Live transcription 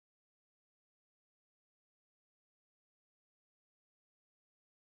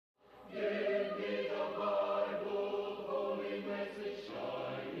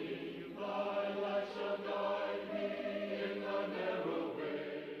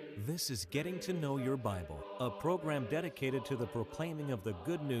This is Getting to Know Your Bible, a program dedicated to the proclaiming of the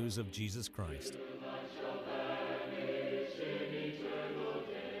good news of Jesus Christ.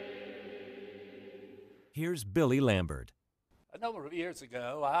 Here's Billy Lambert. A number of years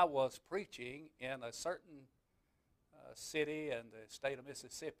ago, I was preaching in a certain city in the state of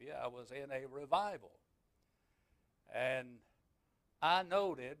Mississippi. I was in a revival. And I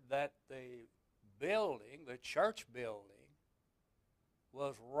noted that the building, the church building,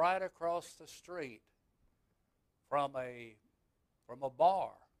 was right across the street from a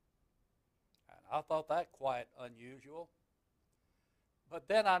bar. And I thought that quite unusual. But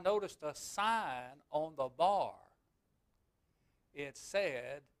then I noticed a sign on the bar. It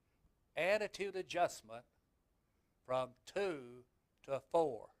said, attitude adjustment from 2 to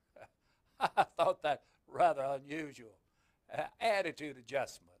 4. I thought that rather unusual. Attitude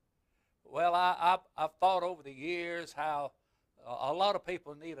adjustment. Well, I've thought over the years how a lot of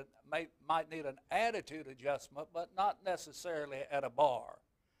people might need an attitude adjustment, but not necessarily at a bar.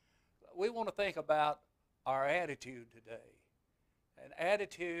 We want to think about our attitude today. And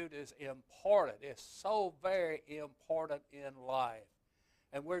attitude is important. It's so very important in life.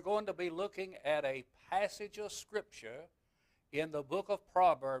 And we're going to be looking at a passage of Scripture in the book of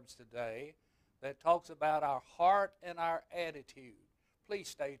Proverbs today that talks about our heart and our attitude. Please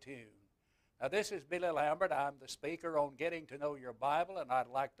stay tuned. Now, this is Billy Lambert. I'm the speaker on Getting to Know Your Bible, and I'd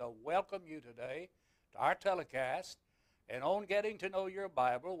like to welcome you today to our telecast. And on Getting to Know Your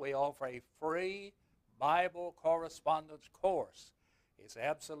Bible, we offer a free Bible correspondence course. It's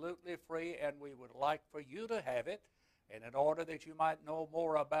absolutely free, and we would like for you to have it. And in order that you might know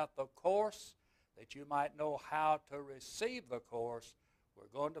more about the course, that you might know how to receive the course,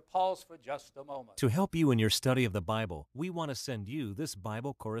 we're going to pause for just a moment. To help you in your study of the Bible, we want to send you this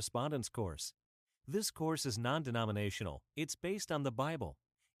Bible correspondence course. This course is non-denominational. It's based on the Bible.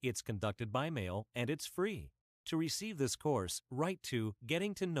 It's conducted by mail, and it's free. To receive this course, write to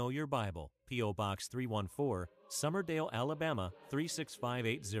Getting to Know Your Bible, P.O. Box 314, Summerdale, Alabama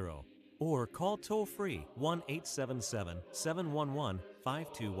 36580, or call toll-free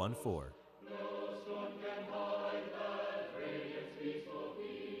 1-877-711-5214.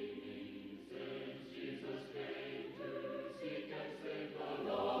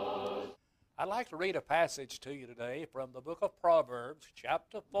 I'd like to read a passage to you today from the book of Proverbs,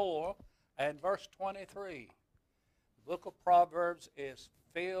 chapter 4 and verse 23. The book of Proverbs is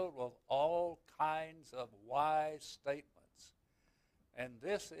filled with all kinds of wise statements. And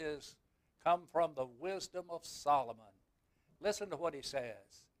this is come from the wisdom of Solomon. Listen to what he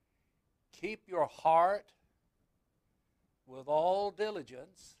says. Keep your heart with all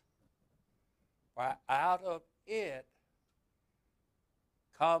diligence, for out of it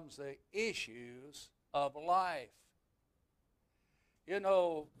comes the issues of life. You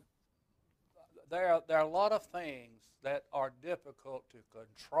know, there are a lot of things that are difficult to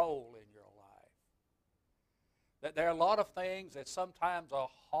control in your life. That there are a lot of things that sometimes are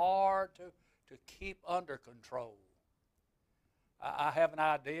hard to keep under control. I have an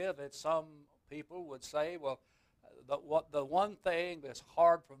idea that some people would say, well, the one thing that's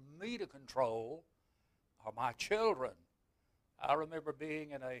hard for me to control are my children. I remember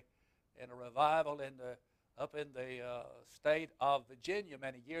being in a revival up in the state of Virginia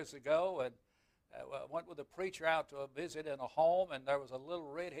many years ago, and I went with a preacher out to a visit in a home, and there was a little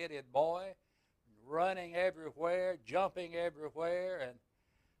red-headed boy running everywhere, jumping everywhere,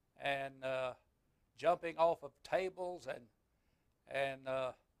 and jumping off of tables, and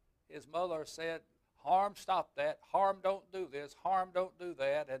his mother said, "Harm, stop that. Harm, don't do this. Harm, don't do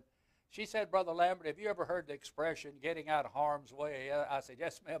that." And she said, "Brother Lambert, have you ever heard the expression, getting out of harm's way?" I said,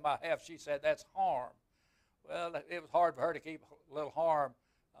 "Yes, ma'am, I have." She said, "That's harm." Well, it was hard for her to keep a little harm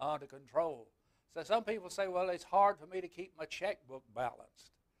under control. So some people say, well, it's hard for me to keep my checkbook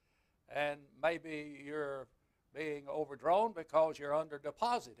balanced. And maybe you're being overdrawn because you're under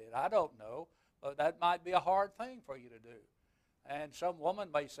deposited. I don't know, but that might be a hard thing for you to do. And some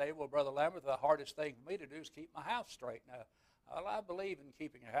woman may say, well, Brother Lambert, the hardest thing for me to do is keep my house straight. Now, well, I believe in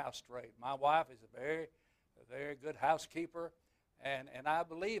keeping a house straight. My wife is a very good housekeeper, and I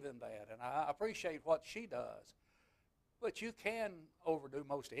believe in that, and I appreciate what she does. But you can overdo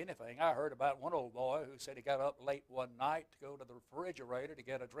most anything. I heard about one old boy who said he got up late one night to go to the refrigerator to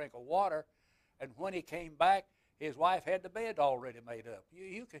get a drink of water, and when he came back, his wife had the bed already made up.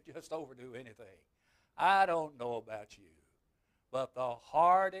 You can just overdo anything. I don't know about you, but the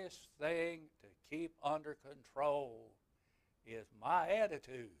hardest thing to keep under control is my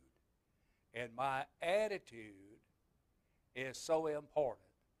attitude. And my attitude is so important.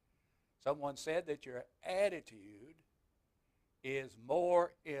 Someone said that your attitude is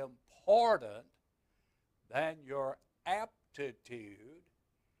more important than your aptitude,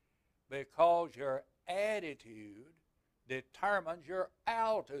 because your attitude determines your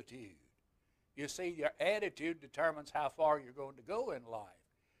altitude. You see, your attitude determines how far you're going to go in life.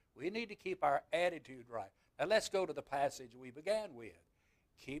 We need to keep our attitude right. Now let's go to the passage we began with.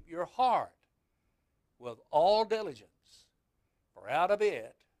 Keep your heart with all diligence, for out of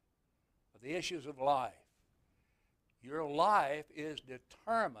it are the issues of life. Your life is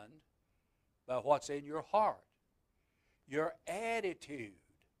determined by what's in your heart. Your attitude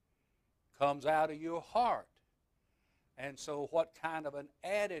comes out of your heart. And so what kind of an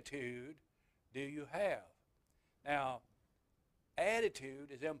attitude do you have? Now, attitude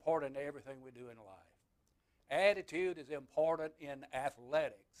is important in everything we do in life. Attitude is important in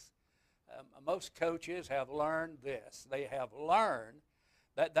athletics. Most coaches have learned this. They have learned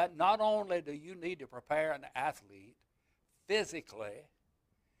that not only do you need to prepare an athlete physically,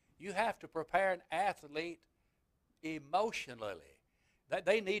 you have to prepare an athlete emotionally. That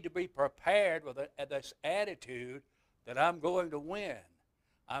they need to be prepared with this attitude that I'm going to win.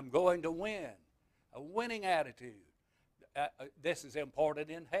 I'm going to win. A winning attitude. This is important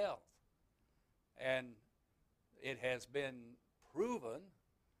in health. And it has been proven,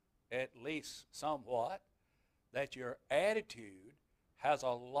 at least somewhat, that your attitude has a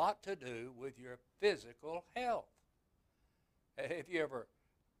lot to do with your physical health. Have you ever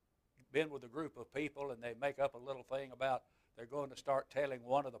been with a group of people and they make up a little thing about they're going to start telling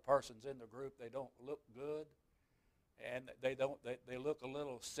one of the persons in the group they don't look good, and they look a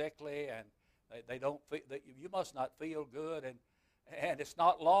little sickly, and they don't feel, you must not feel good, and it's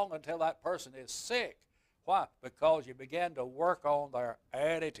not long until that person is sick. Why? Because you begin to work on their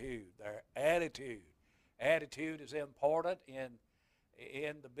attitude. Their attitude. Attitude is important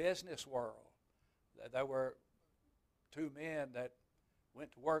in the business world. There were two men that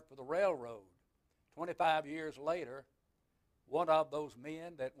went to work for the railroad. 25 years later, one of those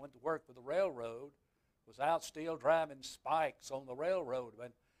men that went to work for the railroad was out still driving spikes on the railroad.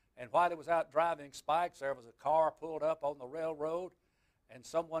 And while he was out driving spikes, there was a car pulled up on the railroad, and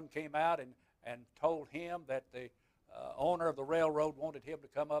someone came out and told him that the owner of the railroad wanted him to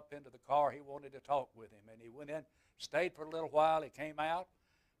come up into the car. He wanted to talk with him. And he went in, stayed for a little while. He came out,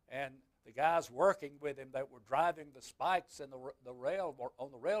 and the guys working with him that were driving the spikes in the rail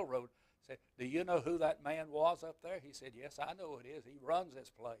on the railroad said, "Do you know who that man was up there?" He said, "Yes, I know who it is. He runs this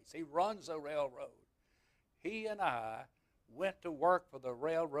place. He runs the railroad." He and I went to work for the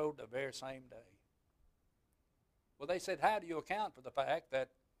railroad the very same day. Well, they said, "How do you account for the fact that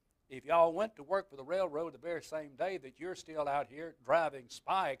if y'all went to work for the railroad the very same day that you're still out here driving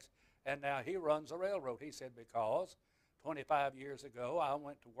spikes and now he runs the railroad?" He said, "Because 25 years ago I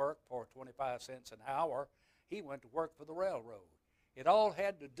went to work for 25 cents an hour. He went to work for the railroad." It all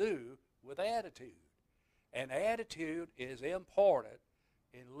had to do with attitude. And attitude is important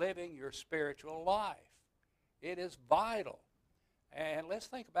in living your spiritual life. It is vital. And let's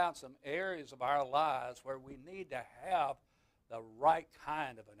think about some areas of our lives where we need to have the right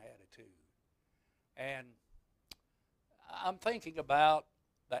kind of an attitude. And I'm thinking about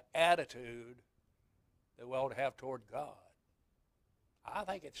the attitude that we ought to have toward God. I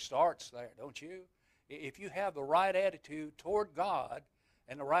think it starts there, don't you? If you have the right attitude toward God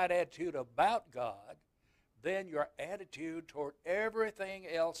and the right attitude about God, then your attitude toward everything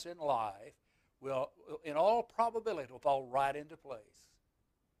else in life will, in all probability, will fall right into place.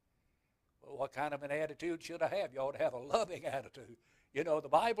 Well, what kind of an attitude should I have? You ought to have a loving attitude. You know, the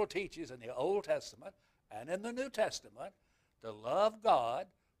Bible teaches in the Old Testament and in the New Testament to love God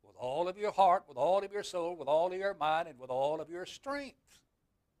with all of your heart, with all of your soul, with all of your mind, and with all of your strength.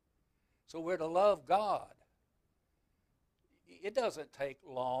 So we're to love God. It doesn't take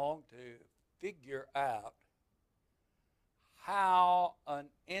long to figure out how an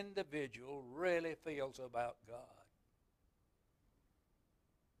individual really feels about God.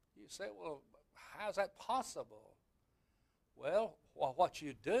 You say, "Well, how's that possible?" Well, what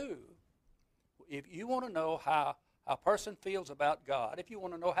you do, if you want to know how a person feels about God, if you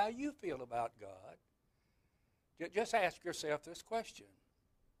want to know how you feel about God, just ask yourself this question.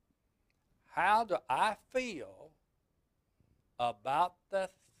 How do I feel about the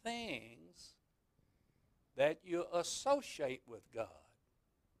things that you associate with God?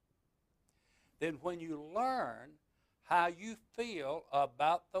 Then when you learn how you feel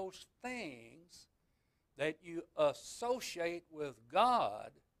about those things that you associate with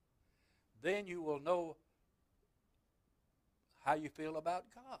God, then you will know how you feel about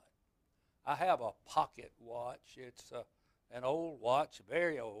God. I have a pocket watch. It's an old watch,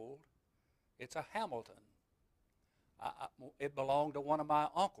 very old. It's a Hamilton. It belonged to one of my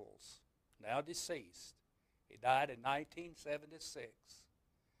uncles, now deceased. He died in 1976.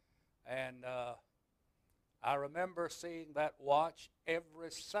 And I remember seeing that watch every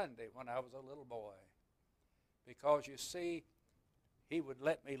Sunday when I was a little boy. Because you see, he would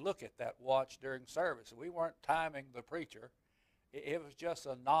let me look at that watch during service. We weren't timing the preacher. It was just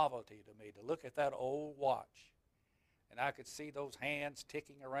a novelty to me to look at that old watch. And I could see those hands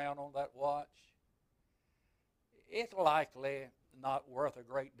ticking around on that watch. It's likely not worth a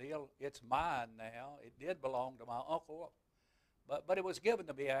great deal. It's mine now. It did belong to my uncle, but it was given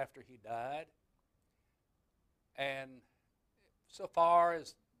to me after he died. And so far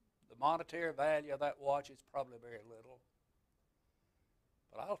as the monetary value of that watch, it's probably very little.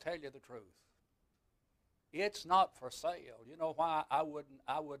 But I'll tell you the truth. It's not for sale. You know why I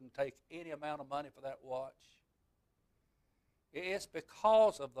wouldn't take any amount of money for that watch? It's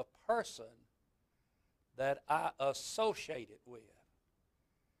because of the person that I associate it with.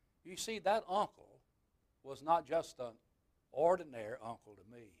 You see, that uncle was not just an ordinary uncle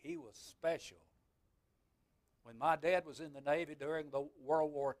to me. He was special. When my dad was in the Navy during the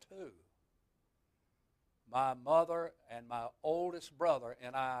World War II, my mother and my oldest brother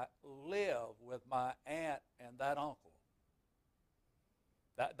and I lived with my aunt and that uncle.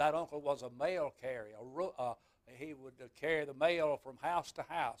 That uncle was a mail carrier. He would carry the mail from house to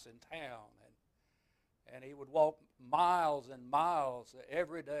house in town, and he would walk miles and miles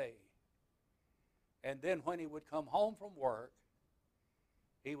every day. And then when he would come home from work,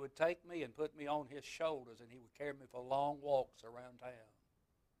 he would take me and put me on his shoulders, and he would carry me for long walks around town.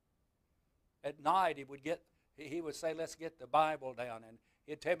 At night, he would say, let's get the Bible down, and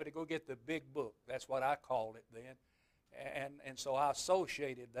he'd tell me to go get the big book. That's what I called it then. And so I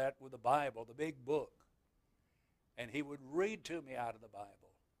associated that with the Bible, the big book. And he would read to me out of the Bible.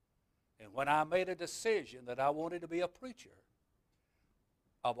 And when I made a decision that I wanted to be a preacher,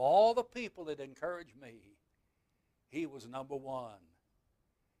 of all the people that encouraged me, he was number one.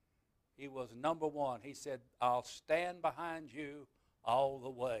 He was number one. He said, I'll stand behind you all the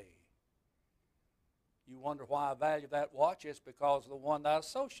way. You wonder why I value that watch? It's because of the one that I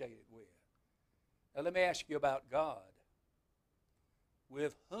associated with. Now let me ask you about God.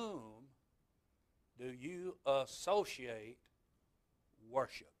 With whom do you associate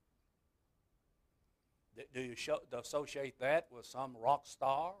worship? Do you associate that with some rock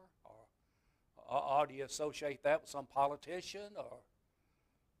star? Or do you associate that with some politician? Or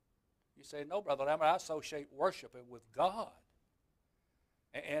you say, no, Brother Lambert, I associate worship with God.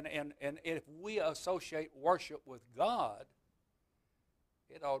 And if we associate worship with God,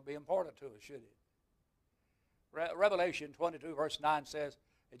 it ought to be important to us, shouldn't it? Revelation 22, verse 9 says,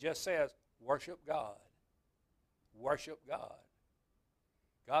 it just says, worship God. Worship God.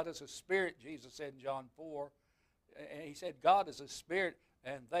 God is a spirit, Jesus said in John 4. And he said, God is a spirit,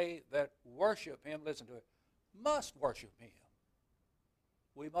 and they that worship him, listen to it, must worship him.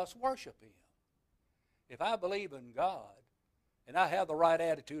 We must worship him. If I believe in God, and I have the right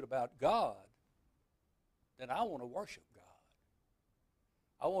attitude about God, then I want to worship God.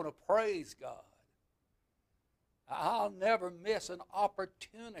 I want to praise God. I'll never miss an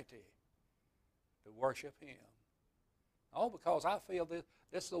opportunity to worship him. Oh, because I feel this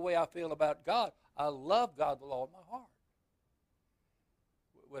is the way I feel about God. I love God with all my heart.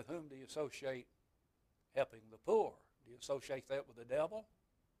 With whom do you associate helping the poor? Do you associate that with the devil?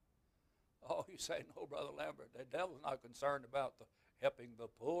 Oh, you say, no, Brother Lambert, the devil's not concerned about helping the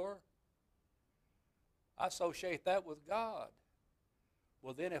poor. I associate that with God.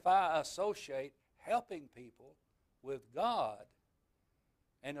 Well, then if I associate helping people with God,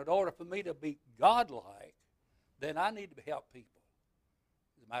 and in order for me to be godlike, then I need to help people.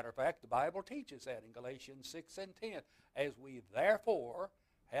 As a matter of fact, the Bible teaches that in Galatians 6 and 10. As we therefore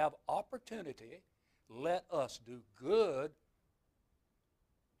have opportunity, let us do good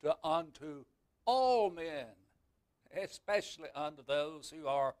unto all men, especially unto those who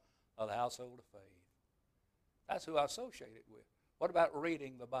are of the household of faith. That's who I associate it with. What about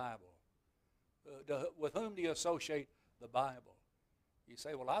reading the Bible? With whom do you associate the Bible? You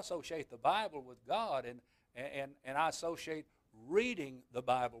say, well, I associate the Bible with God, and I associate reading the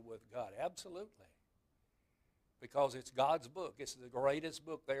Bible with God. Absolutely. Because it's God's book. It's the greatest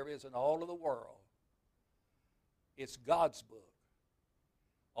book there is in all of the world. It's God's book.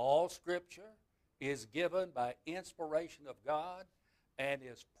 All Scripture is given by inspiration of God and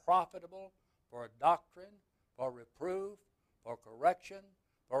is profitable for doctrine, for reproof, for correction,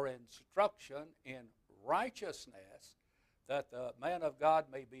 for instruction in righteousness, that the man of God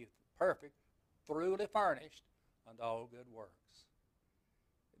may be perfect, thoroughly furnished unto all good works.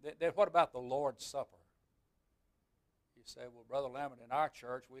 Then what about the Lord's Supper? You say, well, Brother Lambert, in our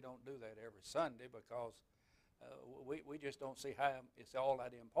church, we don't do that every Sunday because we just don't see how it's all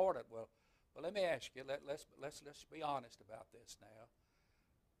that important. Well, but let me ask you, let's be honest about this now.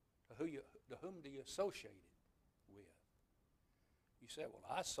 To whom do you associate it with? You say, well,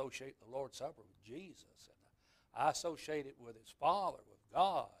 I associate the Lord's Supper with Jesus, and I associate it with His Father, with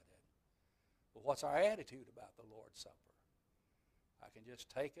God. But what's our attitude about the Lord's Supper? I can just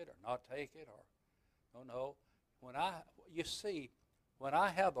take it or not take it, or no. When I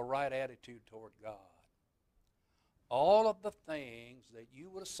have the right attitude toward God, all of the things that you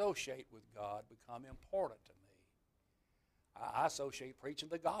would associate with God become important to me. I associate preaching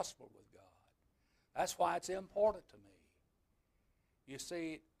the gospel with God. That's why it's important to me. You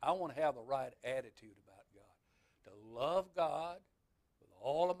see, I want to have the right attitude about God. To love God with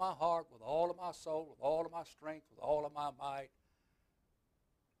all of my heart, with all of my soul, with all of my strength, with all of my might.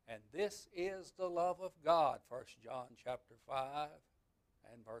 And this is the love of God, 1 John chapter 5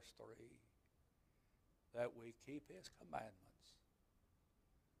 and verse 3, that we keep His commandments.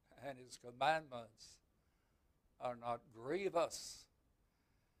 And His commandments are not grievous.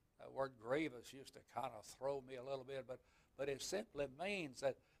 That word grievous used to kind of throw me a little bit, but it simply means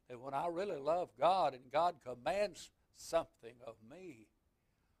that when I really love God and God commands something of me,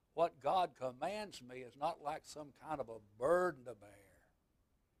 what God commands me is not like some kind of a burden to bear.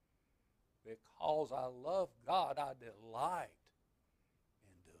 Because I love God, I delight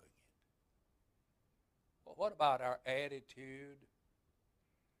in doing it. But what about our attitude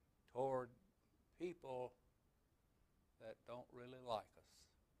toward people that don't really like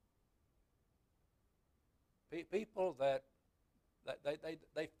us? People that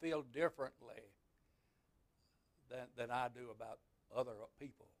they feel differently than I do about other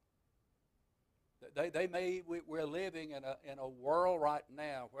people. We're living in a world right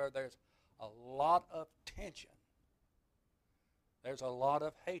now where there's a lot of tension. There's a lot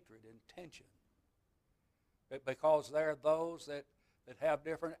of hatred and tension. Because there are those that have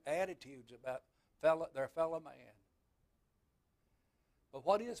different attitudes about their fellow man. But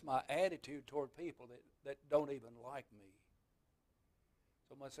what is my attitude toward people that don't even like me?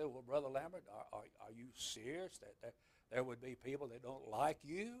 Someone said, well, Brother Lambert, are you serious that there would be people that don't like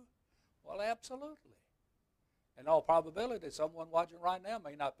you? Well, absolutely. In all probability, someone watching right now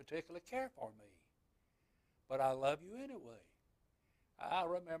may not particularly care for me. But I love you anyway. I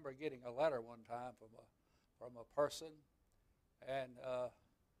remember getting a letter one time from a person, and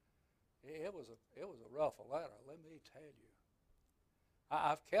it was a rough letter, let me tell you.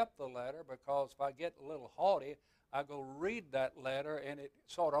 I've kept the letter because if I get a little haughty, I go read that letter, and it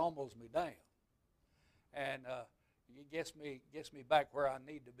sort of humbles me down. And it gets me back where I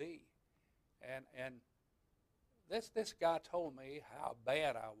need to be. And this guy told me how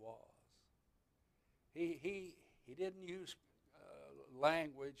bad I was. He didn't use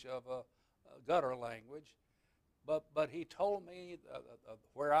language of a gutter language, but he told me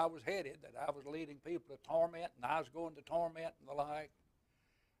where I was headed, that I was leading people to torment, and I was going to torment and the like.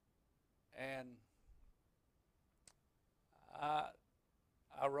 And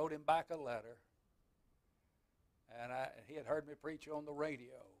I wrote him back a letter, and he had heard me preach on the radio.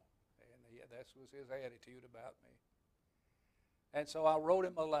 That was his attitude about me. And so I wrote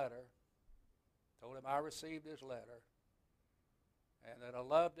him a letter, told him I received his letter, and that I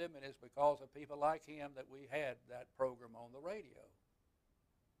loved him, and it's because of people like him that we had that program on the radio.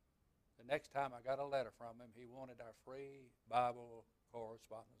 The next time I got a letter from him, he wanted our free Bible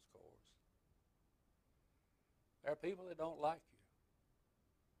correspondence course. There are people that don't like you,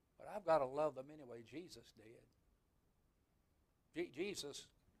 but I've got to love them anyway. Jesus did. Jesus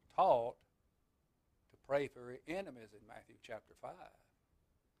taught to pray for your enemies in Matthew chapter 5.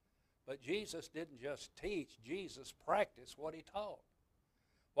 But Jesus didn't just teach, Jesus practiced what he taught.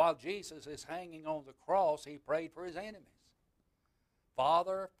 While Jesus is hanging on the cross, he prayed for his enemies.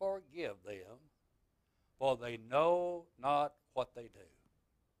 Father, forgive them, for they know not what they do.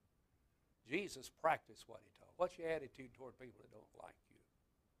 Jesus practiced what he taught. What's your attitude toward people that don't like you?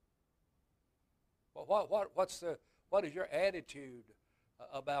 Well, what is your attitude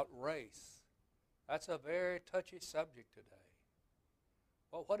about race? That's a very touchy subject today.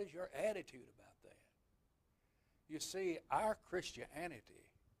 Well, what is your attitude about that? You see, our Christianity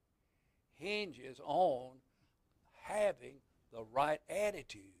hinges on having the right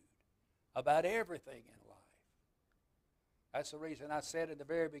attitude about everything in life. That's the reason I said in the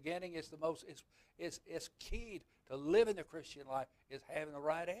very beginning, it's key to living the Christian life is having the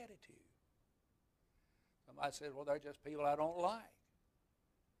right attitude. Somebody said, well, they're just people I don't like.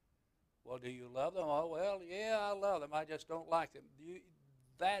 Well, do you love them? Oh, well, yeah, I love them. I just don't like them.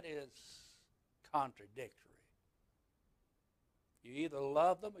 That is contradictory. You either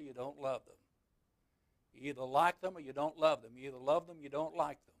love them or you don't love them. You either like them or you don't love them. You either love them or you don't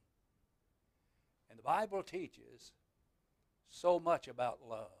like them. And the Bible teaches so much about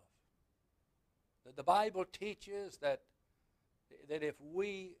love. The Bible teaches that if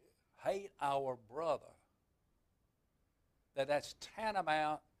we hate our brother, that's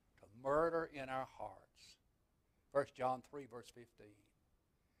tantamount to murder in our hearts. 1 John 3, verse 15.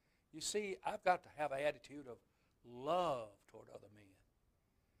 You see, I've got to have an attitude of love toward other men.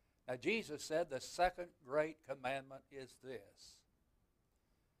 Now, Jesus said the second great commandment is this: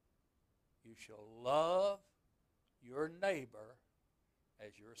 you shall love your neighbor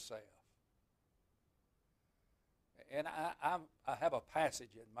as yourself. And I have a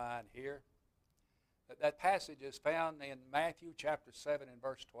passage in mind here. That passage is found in Matthew chapter 7 and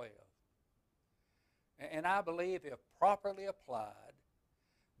verse 12. And I believe if properly applied,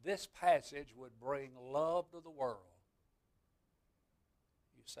 this passage would bring love to the world.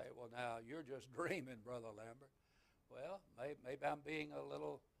 You say, well, now, you're just dreaming, Brother Lambert. Well, maybe I'm being a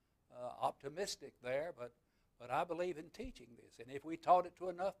little optimistic there, but I believe in teaching this. And if we taught it to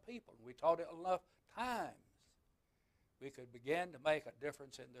enough people, we taught it enough times, we could begin to make a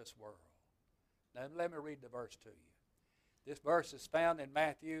difference in this world. Now, let me read the verse to you. This verse is found in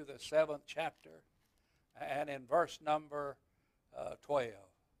Matthew, the 7th chapter, and in verse number 12.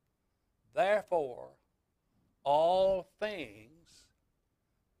 Therefore, all things,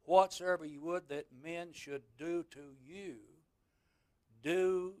 whatsoever you would that men should do to you,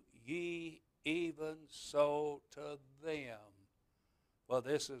 do ye even so to them. Well,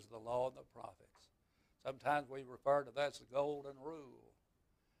 this is the law and the prophets. Sometimes we refer to that as the golden rule,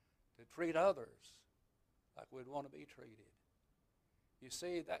 to treat others like we'd want to be treated. You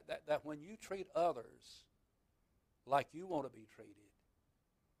see, that when you treat others like you want to be treated,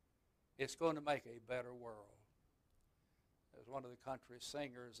 it's going to make a better world. There's one of the country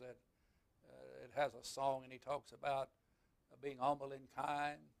singers that it has a song, and he talks about being humble and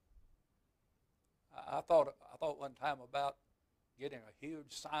kind. I thought one time about getting a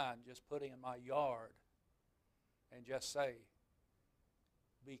huge sign, just putting in my yard, and just say,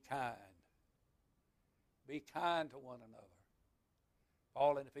 be kind. Be kind to one another.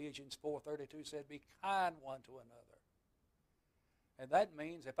 Paul in Ephesians 4:32 said, be kind one to another. And that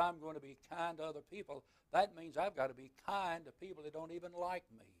means if I'm going to be kind to other people, that means I've got to be kind to people that don't even like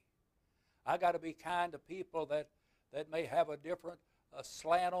me. I've got to be kind to people that may have a different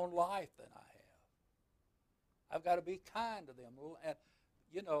slant on life than I have. I've got to be kind to them. And,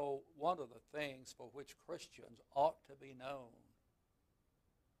 you know, one of the things for which Christians ought to be known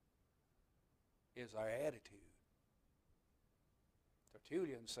is our attitude.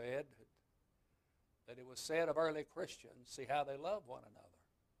 Tertullian said that it was said of early Christians, see how they love one another.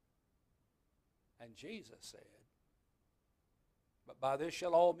 And Jesus said, but by this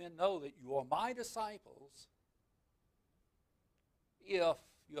shall all men know that you are my disciples if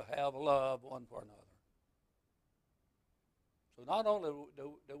you have love one for another. So not only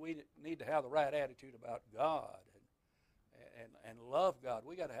do we need to have the right attitude about God and love God,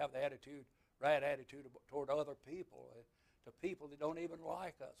 we got to have the right attitude toward other people, to people that don't even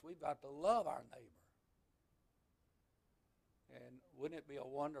like us. We've got to love our neighbor. And wouldn't it be a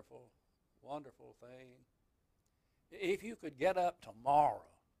wonderful, wonderful thing if you could get up tomorrow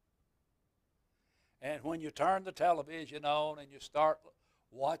and when you turn the television on and you start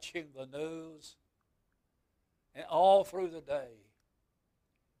watching the news, and all through the day,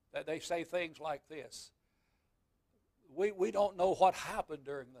 that they say things like this: we don't know what happened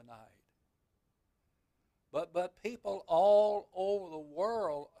during the night. But people all over the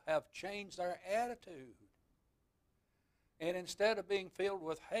world have changed their attitude. And instead of being filled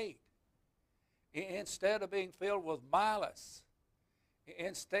with hate, instead of being filled with malice,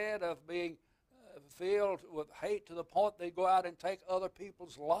 instead of being filled with hate to the point they go out and take other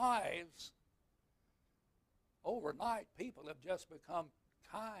people's lives, overnight people have just become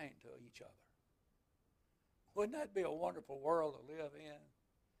kind to each other. Wouldn't that be a wonderful world to live in?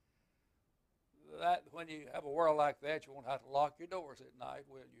 That when you have a world like that, you won't have to lock your doors at night,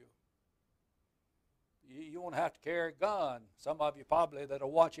 will you? You won't have to carry a gun. Some of you probably that are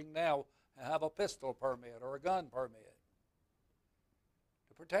watching now have a pistol permit or a gun permit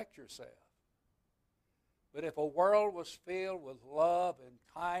to protect yourself. But if a world was filled with love and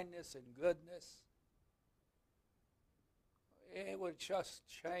kindness and goodness, it would just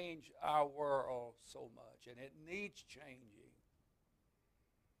change our world so much, and it needs changing.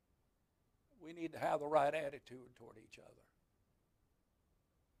 We need to have the right attitude toward each other.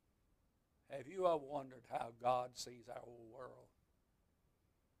 Have you ever wondered how God sees our whole world?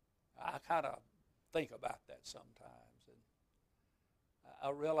 I kind of think about that sometimes. I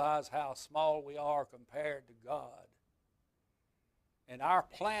realize how small we are compared to God. And our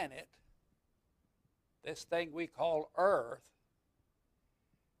planet, this thing we call Earth,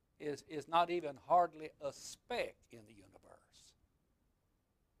 is not even hardly a speck in the universe.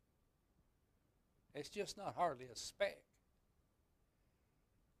 It's just not hardly a speck.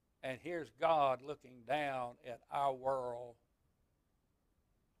 And here's God looking down at our world,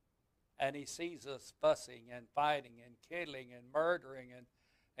 and He sees us fussing and fighting and killing and murdering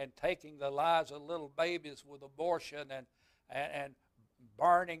and taking the lives of little babies with abortion and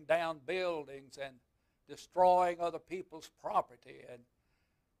burning down buildings and destroying other people's property and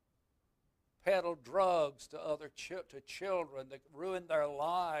peddle drugs to to children that ruin their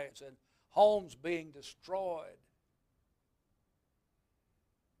lives and homes being destroyed.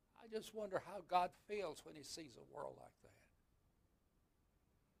 I just wonder how God feels when He sees a world like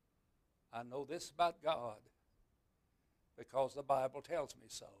that. I know this about God because the Bible tells me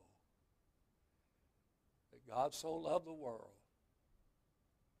so. That God so loved the world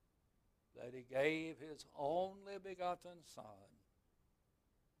that He gave His only begotten Son,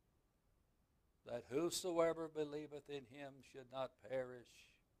 that whosoever believeth in Him should not perish,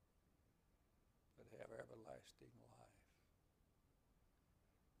 but have everlasting life.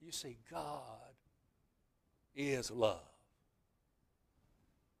 You see, God is love.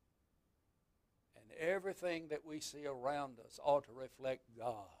 And everything that we see around us ought to reflect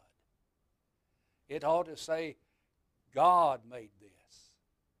God. It ought to say, God made this.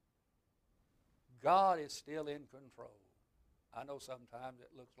 God is still in control. I know sometimes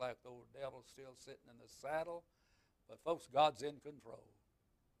it looks like the old devil's still sitting in the saddle, but folks, God's in control.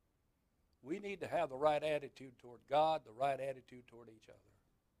 We need to have the right attitude toward God, the right attitude toward each other.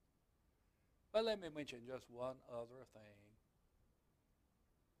 But let me mention just one other thing.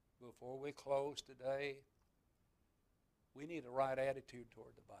 Before we close today, we need a right attitude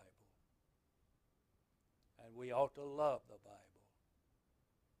toward the Bible. And we ought to love the Bible.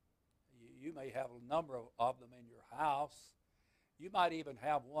 You may have a number of them in your house. You might even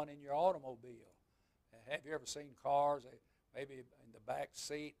have one in your automobile. Have you ever seen cars, maybe in the back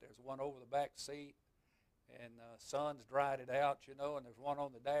seat, there's one over the back seat, and sun's dried it out, you know, and there's one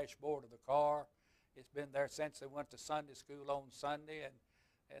on the dashboard of the car. It's been there since they went to Sunday school on Sunday,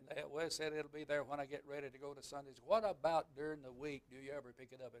 and they always said it'll be there when I get ready to go to Sunday school. What about during the week? Do you ever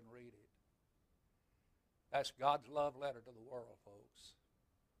pick it up and read it? That's God's love letter to the world, folks.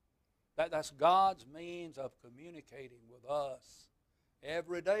 That's God's means of communicating with us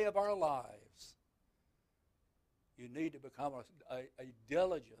every day of our lives. You need to become a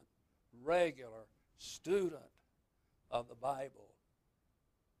diligent, regular student of the Bible.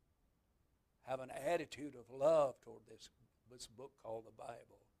 Have an attitude of love toward this book called the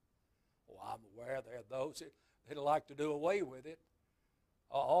Bible. Oh, I'm aware there are those that like to do away with it.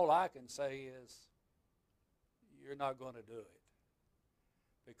 All I can say is, you're not going to do it.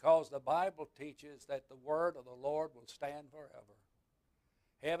 Because the Bible teaches that the word of the Lord will stand forever.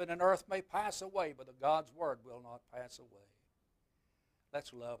 Heaven and earth may pass away, but God's word will not pass away.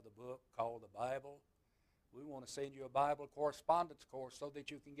 Let's love the book called the Bible. We want to send you a Bible correspondence course so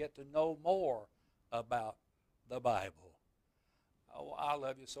that you can get to know more about the Bible. Oh, I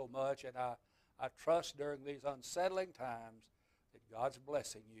love you so much, and I trust during these unsettling times that God's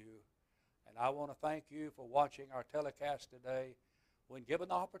blessing you. And I want to thank you for watching our telecast today. When given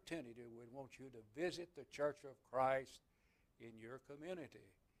the opportunity, we want you to visit the Church of Christ in your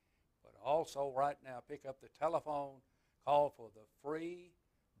community. But also right now, pick up the telephone, call for the free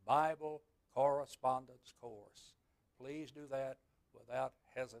Bible correspondence course. Please do that without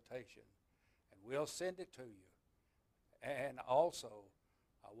hesitation, and we'll send it to you. And also,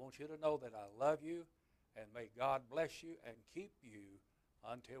 I want you to know that I love you, and may God bless you and keep you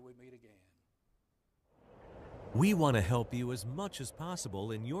until we meet again. We want to help you as much as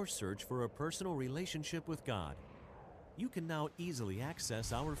possible in your search for a personal relationship with God. You can now easily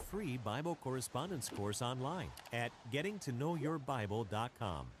access our free Bible correspondence course online at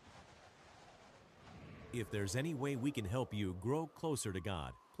gettingtoknowyourbible.com. If there's any way we can help you grow closer to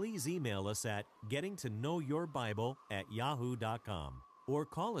God, please email us at gettingtoknowyourbible@yahoo.com or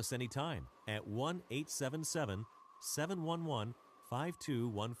call us anytime at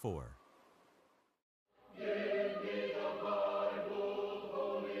 1-877-711-5214.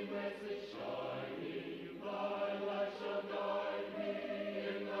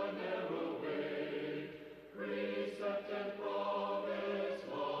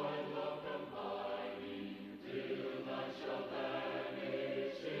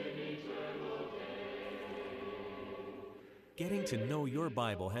 Getting to Know Your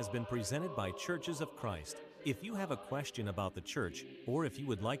Bible has been presented by Churches of Christ. If you have a question about the church, or if you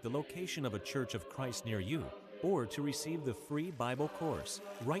would like the location of a Church of Christ near you, or to receive the free Bible course,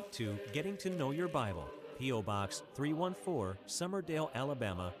 write to Getting to Know Your Bible, P.O. Box 314, Summerdale,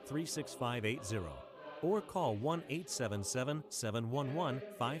 Alabama 36580, or call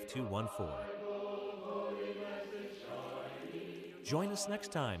 1-877-711-5214. Join us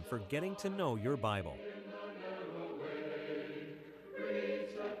next time for Getting to Know Your Bible.